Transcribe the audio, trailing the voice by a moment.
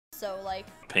so like...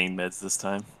 Pain meds this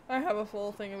time. I have a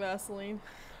full thing of Vaseline.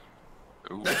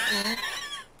 Ooh.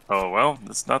 Oh, well,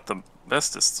 it's not the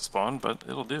bestest to spawn, but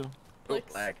it'll do. Oh,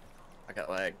 lag. I got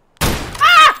lag.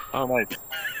 Ah! Oh, nice.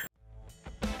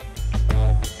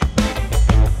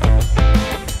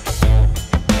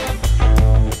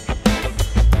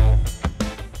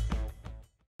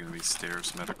 Gonna be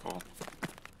stairs medical.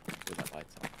 With that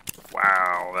lights on.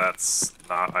 Wow, that's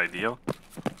not ideal.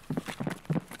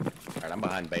 Alright, I'm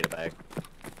behind beta bag.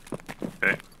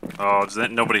 Okay. Oh,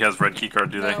 nobody has red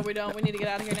keycard, do they? No, we don't. We need to get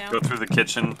out of here now. Go through the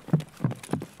kitchen.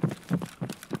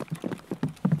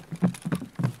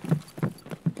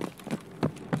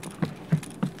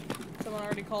 Someone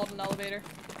already called an elevator.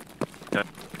 Okay.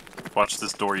 Watch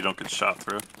this door you don't get shot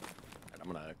through.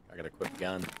 Alright, I got a quick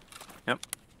gun. Yep.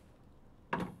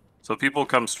 So people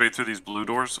come straight through these blue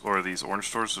doors or these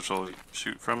orange doors, which I'll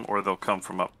shoot from, or they'll come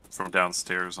from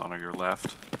downstairs on your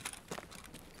left.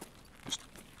 There's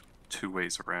 2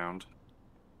 ways around.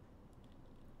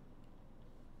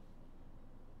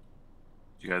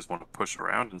 You guys want to push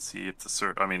around and see if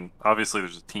the I mean, obviously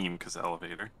there's a team because the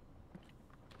elevator.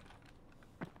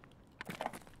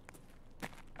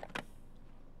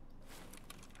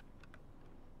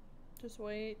 Just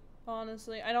wait.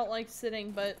 Honestly, I don't like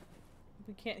sitting, but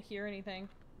we can't hear anything.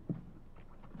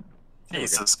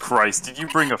 Jesus Christ, did you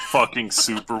bring a fucking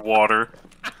super water?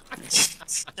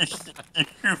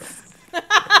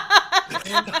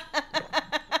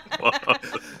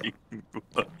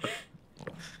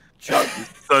 Chug!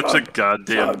 Such a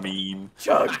goddamn meme.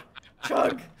 Chug!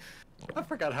 Chug! I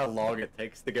forgot how long it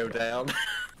takes to go down.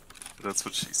 That's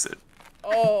what she said.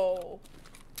 Oh.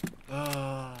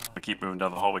 We keep moving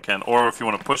down the hall we can, or if you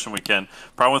want to push them we can.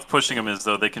 Problem with pushing them is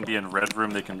though they can be in red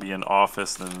room, they can be in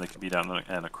office, and then they can be down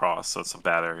and across, so it's a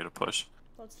bad area to push.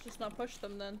 Let's just not push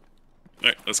them then.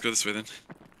 Alright, let's go this way then.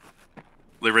 Are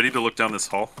they ready to look down this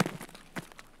hall?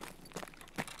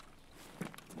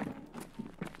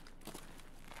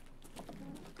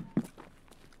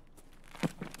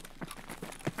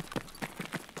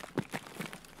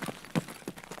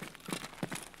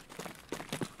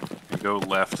 Go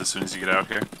left as soon as you get out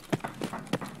here.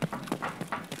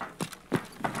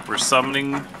 We're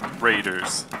summoning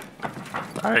raiders.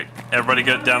 Alright, everybody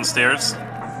get downstairs.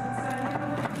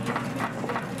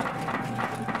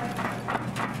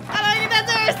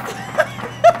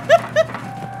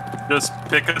 Just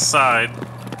pick a side.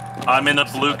 I'm in a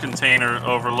blue container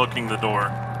overlooking the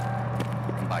door.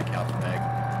 You can buy couch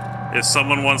bag. If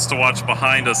someone wants to watch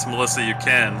behind us, Melissa, you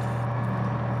can.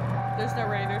 There's no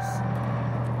raiders.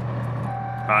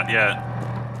 Not yet.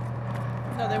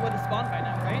 No, they would have spawned by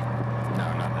now, right? No,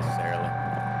 not necessarily.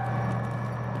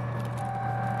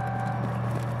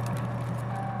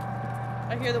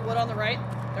 I hear the wood on the right.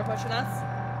 They're pushing us.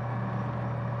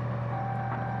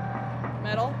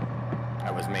 Metal.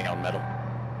 That was me on metal.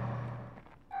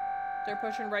 They're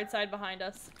pushing right side behind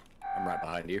us. I'm right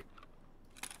behind you.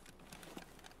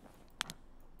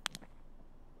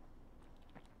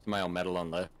 Somebody on metal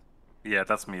on left. Yeah,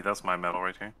 that's me. That's my metal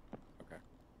right here. Okay.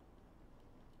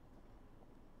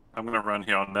 I'm gonna run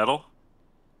here on metal.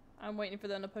 I'm waiting for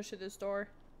them to push through this door.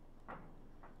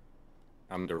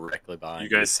 I'm directly behind You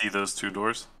guys see those 2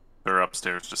 doors? They're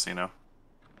upstairs, just so you know.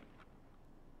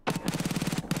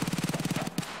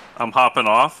 I'm hopping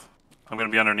off. I'm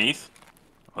gonna be underneath.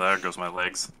 Oh, there goes my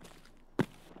legs.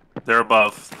 They're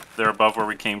above. They're above where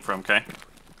we came from, okay?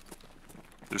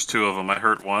 There's 2 of them. I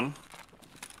hurt one.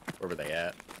 Where were they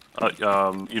at?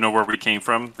 You know where we came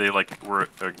from? They, like, were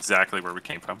exactly where we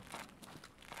came from.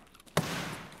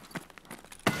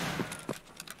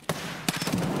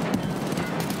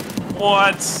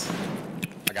 What?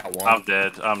 I got one. I'm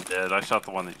dead. I'm dead. I shot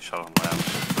the one that you shot on left.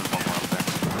 There's one more up there.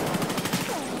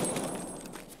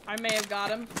 I may have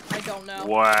got him. I don't know.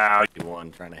 Wow.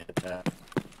 One trying to hit that.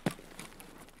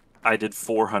 I did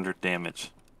 400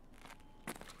 damage.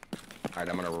 Alright,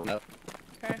 I'm gonna run up.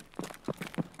 Okay.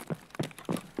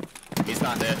 He's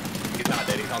not dead. He's not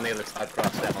dead. He's on the other side,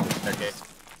 crossed down on the staircase.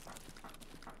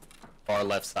 Far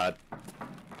left side.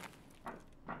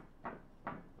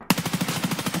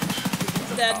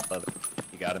 He's dead. Top of it.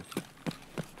 You got him.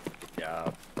 Good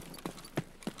job.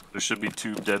 There should be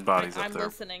 2 dead bodies up I'm there.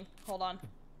 listening. Hold on.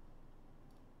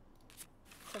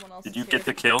 Someone else Did is you here. get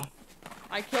the kill?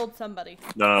 I killed somebody.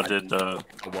 No, did, A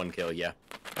 1 kill, yeah.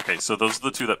 Okay, so those are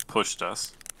the 2 that pushed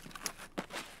us.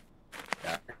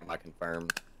 Yeah, I confirm.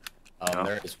 No.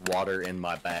 There is water in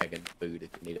my bag and food if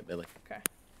you need it, Billy. Okay.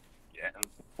 Yeah, and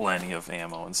plenty of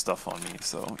ammo and stuff on me,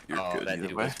 so you're good that either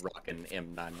dude way. was rocking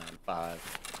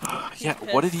M995. Yeah,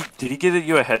 what did he get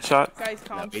you a headshot? Guys,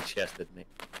 No, calm. he chested me.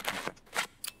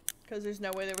 Because there's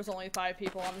no way there was only 5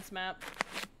 people on this map.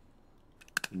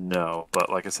 No, but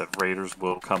like I said, raiders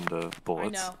will come to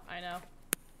bullets. I know.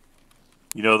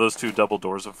 You know those 2 double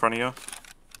doors in front of you?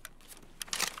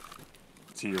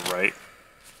 To your right?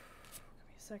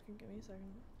 Give me a second.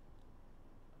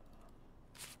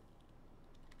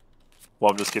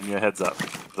 Well, I'm just giving you a heads up.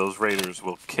 Those raiders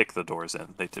will kick the doors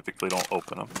in. They typically don't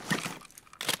open them.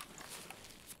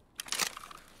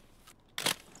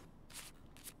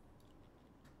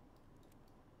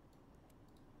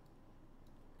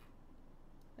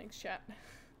 Thanks, chat.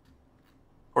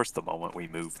 Of course, the moment we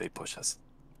move, they push us.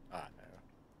 I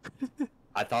know.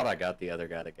 I thought I got the other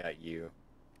guy that got you.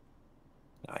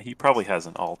 He probably has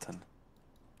an Alton.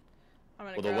 I'm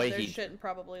gonna Well, the grab way their he- shit and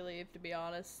probably leave, to be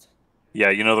honest.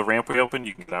 Yeah, you know the ramp we opened?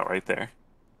 You can get out right there.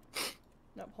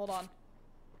 Nope, hold on.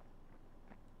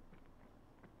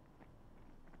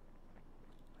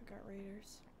 I got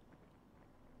raiders.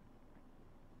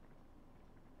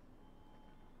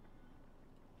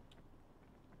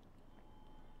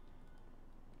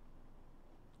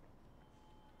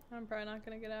 I'm probably not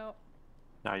gonna get out.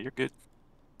 Nah, you're good.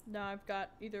 No, I've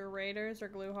got either raiders or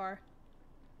Gluhar.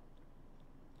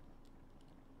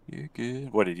 You're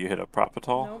good. What, did you hit a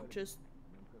Propitol? Nope, just...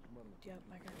 Yep,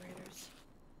 I got raiders.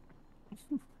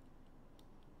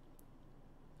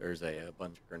 There's a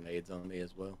bunch of grenades on me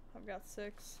as well. I've got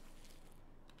 6.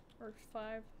 Or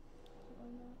 5.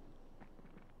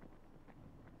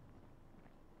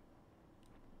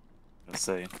 I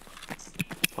say,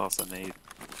 toss a nade.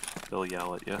 They'll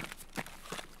yell at you.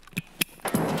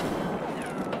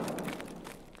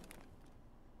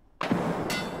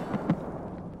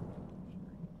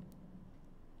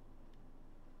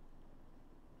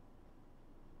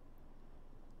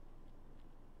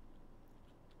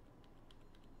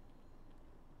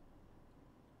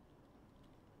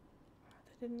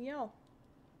 They didn't yell.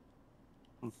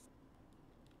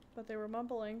 But they were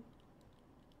mumbling.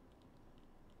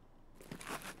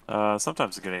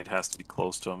 Sometimes the grenade has to be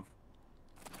close to him.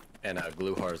 And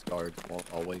Gluhar's guards won't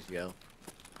always yell.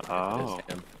 Oh, If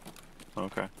it is him.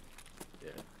 okay.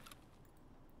 Yeah.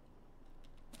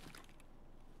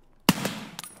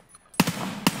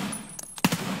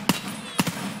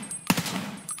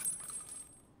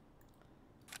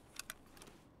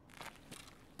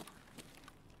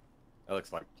 That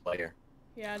looks like a player.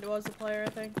 Yeah, it was a player, I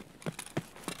think.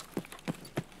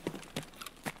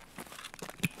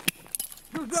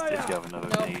 See if you have another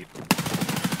Nope. nade.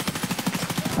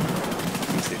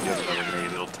 See if you have another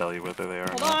nade, it'll tell you whether they are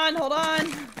or not. Hold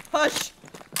on! Hush!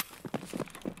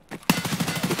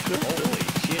 Holy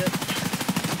shit!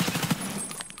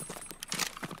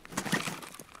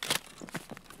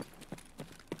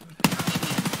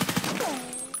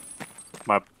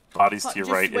 My body's to your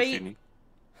Just right wait. if you need.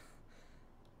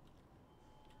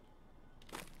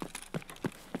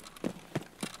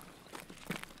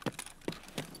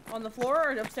 On the floor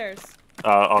or upstairs?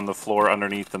 On the floor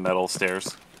underneath the metal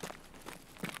stairs.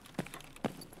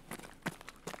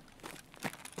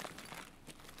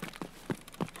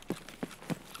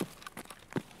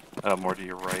 More to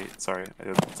your right. Sorry,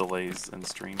 it delays in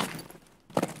stream.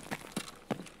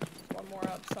 One more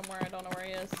up somewhere, I don't know where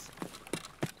he is.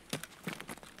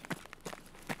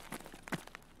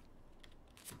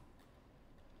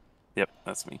 Yep,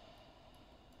 that's me.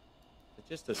 It's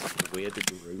just a squid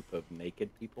group of naked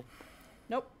people.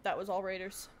 Nope, that was all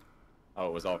raiders. Oh,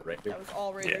 it was all raiders. That was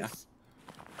all raiders.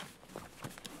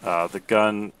 The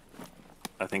gun,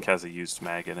 I think, has a used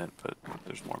mag in it, but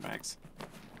there's more mags.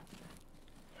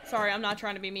 Sorry, I'm not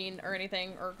trying to be mean or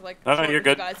anything, or like No, short you're with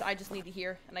you good. guys. I just need to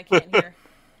hear, and I can't hear.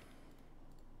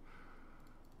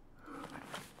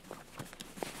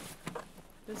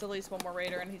 There's at least one more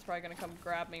raider, and he's probably gonna come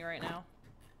grab me right now.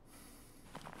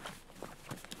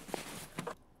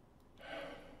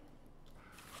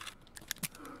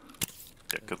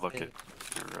 Yeah, good luck at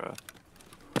your,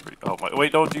 oh my,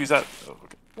 wait, don't use that. Oh,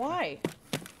 okay. Why?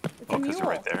 It's Oh, a because mule. you're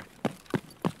right there.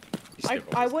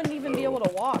 I wouldn't even be able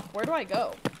to walk. Where do I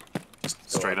go?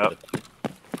 Just straight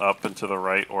up and to the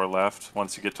right or left.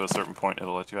 Once you get to a certain point,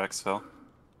 it'll let you exfil.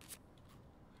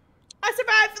 I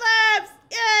survived flames!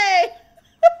 Yay!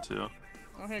 Too.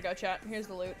 Oh, here you go, chat. Here's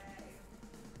the loot.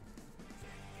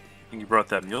 And you brought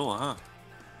that mule, huh?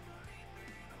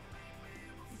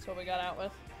 That's what we got out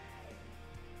with.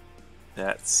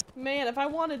 That's... Man, if I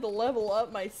wanted to level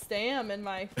up my stam and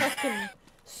my fucking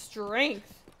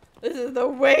strength, this is the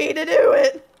way to do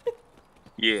it!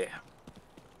 Yeah.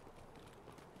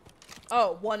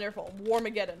 Oh, wonderful.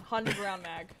 Warmageddon, 100 round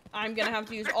mag. I'm gonna have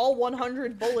to use all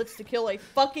 100 bullets to kill a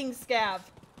fucking scav.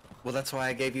 Well, that's why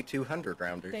I gave you 200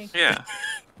 rounders. Thank you. Yeah.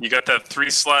 You got that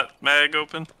 3-slot mag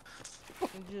open?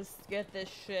 just get this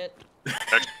shit.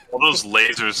 Actually, all those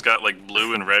lasers got like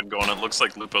blue and red going. It looks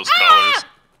like Lupo's colors.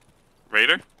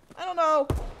 Raider? I don't know.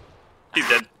 He's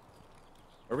dead.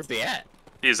 Where was he at?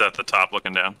 He's at the top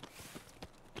looking down.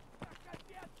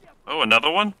 Oh, another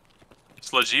one?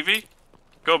 Sludge Evie?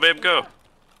 Go, babe, go.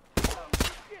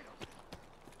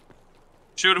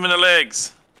 Shoot him in the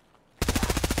legs.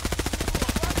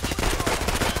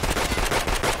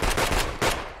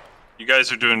 You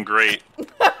guys are doing great.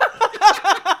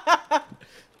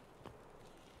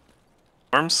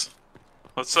 Worms?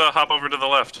 Let's hop over to the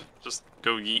left. Just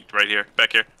go yeet right here.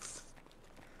 Back here.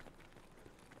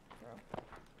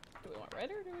 Do we want red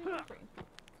or do we want green?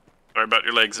 Sorry about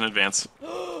your legs in advance.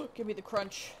 Give me the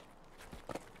crunch.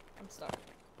 I'm stuck.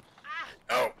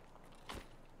 Oh.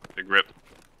 Big rip.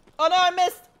 Oh no, I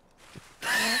missed!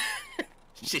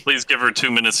 Please give her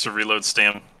 2 minutes to reload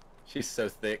Stam. She's so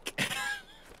thick.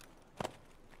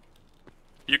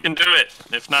 You can do it.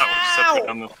 If not, we'll just have to put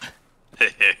on the...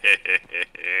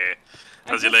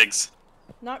 How's your legs?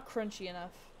 Not crunchy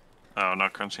enough. Oh,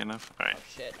 not crunchy enough? Alright. Oh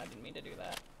shit, I didn't mean to do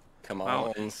that. Come Well, on,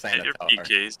 get your Sanitar.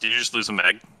 PKs. Did you just lose a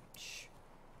mag? Shh.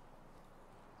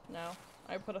 No,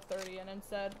 I put a 30 in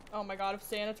instead. Oh my god, if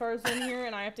Sanitar's in here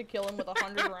and I have to kill him with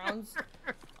 100 rounds,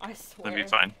 I swear. That'd be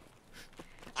fine.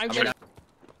 I'm I mean, gonna...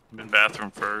 I'm in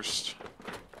bathroom first.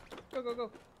 Go, go, go.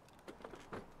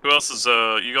 Who else is,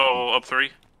 you go up 3?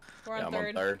 We're Yeah, on I'm third.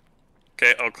 on third.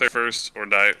 Okay, I'll clear first or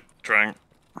die trying.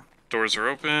 Doors are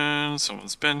open.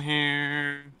 Someone's been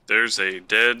here. There's a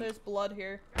dead There's blood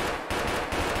here.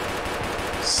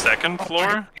 second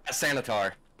floor.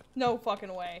 Sanitar. No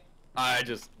fucking way. I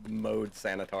just mowed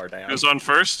Sanitar down. Who's on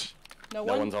first? No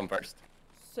No one? one's on first.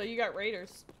 So you got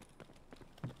raiders.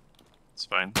 It's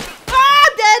fine. Ah,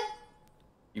 I'm dead!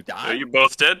 You Are died? you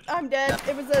both dead? I'm dead.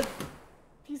 It was a...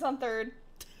 He's on third.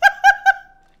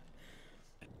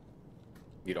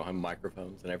 You don't have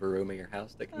microphones in every room of your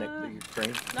house that connect to your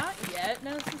screen? Not yet,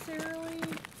 necessarily.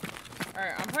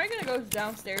 Alright, I'm probably gonna go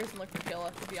downstairs and look for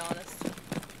Killa, to be honest.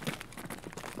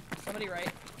 Somebody right.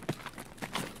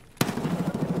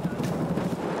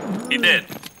 He did.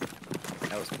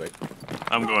 That was quick.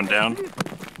 I'm going down.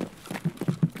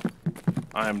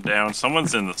 I am down.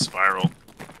 Someone's in the spiral.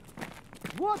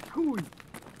 What cool?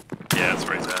 Yeah, that's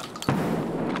where he's at.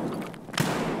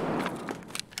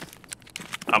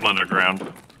 I'm underground.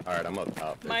 Alright, I'm up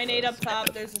top. Mine 8 up top,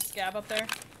 there's a scab up there.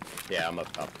 Yeah, I'm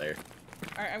up top there.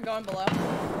 Alright, I'm going below.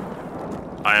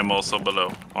 I am also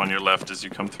below, on your left as you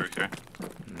come through here.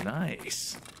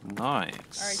 Nice. Nice.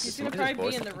 Alright, he's Look gonna at his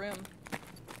probably be voice. in the room.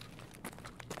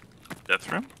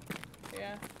 Death room?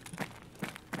 Yeah.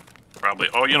 Probably.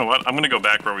 Oh, you know what? I'm gonna go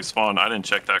back where we spawned. I didn't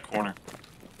check that corner.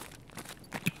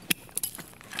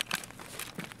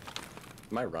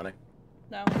 Am I running?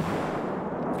 No.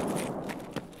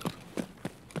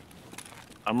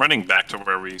 I'm running back to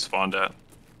where we spawned at.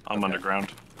 I'm Okay.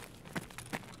 underground.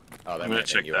 Oh, that I'm might gonna have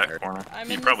check been you, I that heard. corner. I'm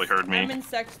You in probably this- heard me. I'm in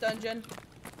sex dungeon.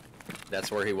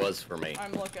 That's where he was for me.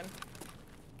 I'm looking.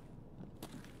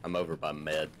 I'm over by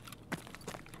med.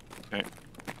 Okay.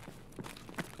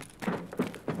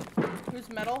 Who's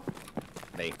metal?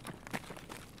 Me.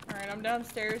 Alright, I'm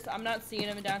downstairs. I'm not seeing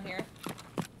him down here.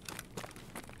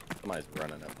 Somebody's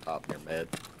running up top near med.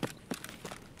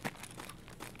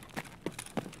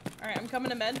 Alright, I'm coming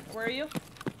to med. Where are you?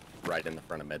 Right in the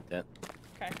front of med tent.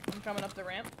 Okay, I'm coming up the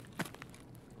ramp.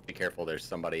 Be careful, there's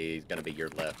somebody gonna be your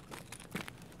left.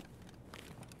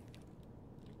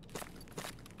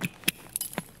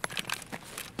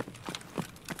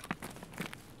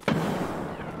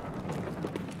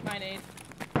 Mine 8.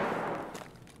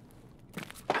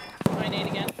 Mine 8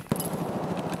 again.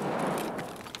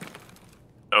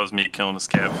 That was me killing a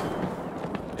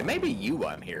scav. It may be you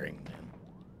I'm hearing, man.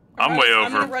 I'm way I'm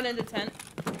over. gonna run into tent.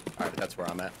 Alright, that's where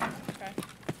I'm at. Okay.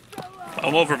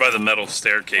 I'm over by the metal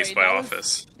staircase Wait, by that was-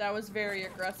 office. That was very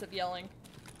aggressive yelling.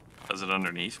 Is it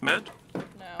underneath med?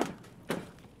 No.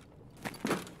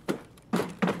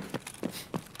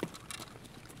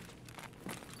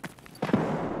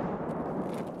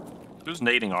 Who's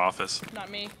nading office? Not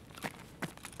me.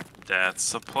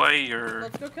 That's a player.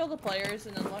 Let's go kill the players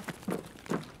and then look.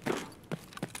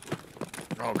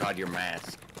 Oh god, your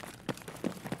mask.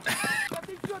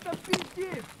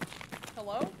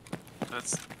 Hello?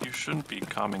 That's you shouldn't be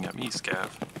coming at me, Scav.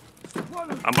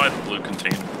 I'm by the blue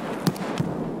container.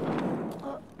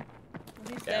 Well,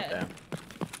 he's Down, dead. down.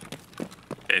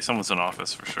 Okay, someone's in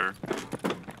office for sure.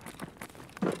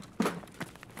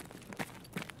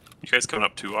 You guys coming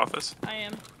up to office? I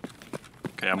am.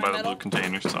 Okay, I'm My by the metal? blue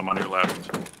container, so I'm on your left.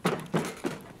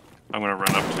 I'm gonna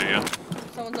run up to you.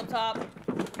 Someone's up top.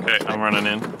 Okay, I'm running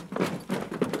in.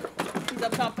 He's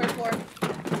up top, third floor.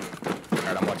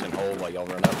 Alright, I'm watching hole while y'all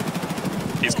run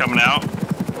up. He's coming out.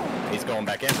 He's going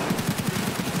back in.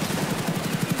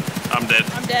 I'm dead.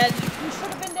 I'm dead. You should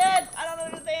have been dead. I don't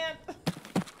understand.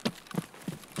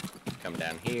 Come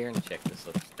down here and check this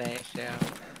little stash out.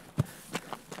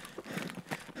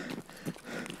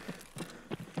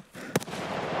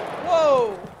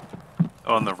 Whoa.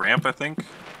 Oh, on the ramp, I think.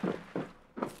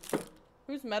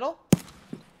 Who's metal?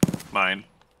 Mine.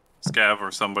 Scav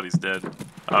or somebody's dead.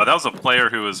 That was a player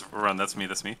who was run. That's me.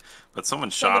 That's me. But someone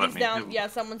shot at Somebody's me. down. Yeah,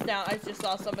 someone's down. I just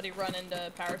saw somebody run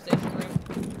into power station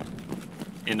room.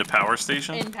 Into power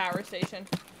station. In power station.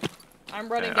 I'm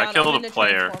running Okay, I down. killed I'm a in the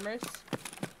player. Transformers.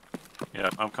 Yeah,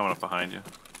 I'm coming up behind you.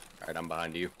 Alright, I'm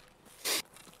behind you.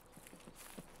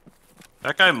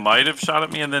 That guy might have shot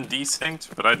at me and then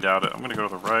desynced, but I doubt it. I'm gonna go to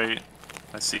the right.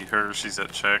 I see her. She's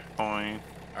at checkpoint.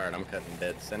 Alright, I'm cutting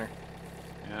dead center.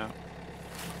 Yeah.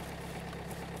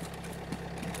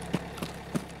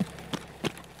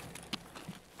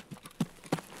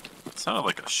 It sounded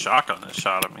like a shotgun that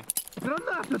shot at me.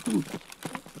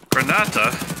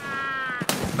 Granata?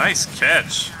 Nice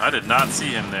catch. I did not see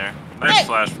him there. Nice Hey!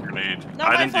 flash grenade. Not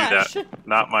I my didn't flash. do that.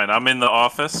 Not mine. I'm in the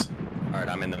office. Alright,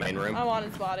 I'm in the main room. I'm on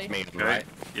his body. Me, Okay. right?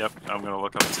 Yep. I'm gonna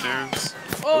look upstairs.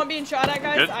 Oh, I'm being shot at,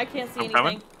 guys. Good. I can't see I'm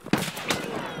anything.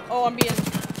 Oh, I'm being.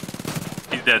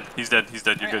 He's dead. He's dead. He's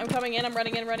dead. You're Alright, I'm good. coming in. I'm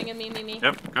running in. Running in. Me.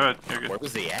 Yep. Good. You're Where good.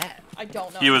 was he at? I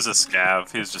don't know. He was a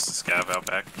scav. He was just a scav out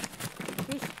back.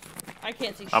 I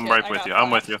can't see shit. I'm right I with got you. I'm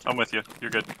with flashed. you. I'm with you.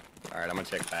 You're good. Alright, I'm gonna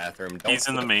check bathroom. He's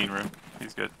in the main room.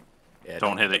 He's good. Yeah,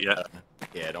 Don't hit it yet.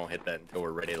 Yeah, don't hit that until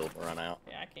we're ready to run out.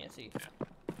 Yeah, I can't see.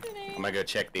 I'm gonna go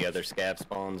check the other scav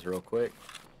spawns real quick.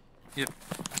 Yep.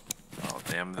 Oh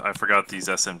damn! I forgot these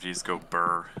SMGs go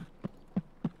burr.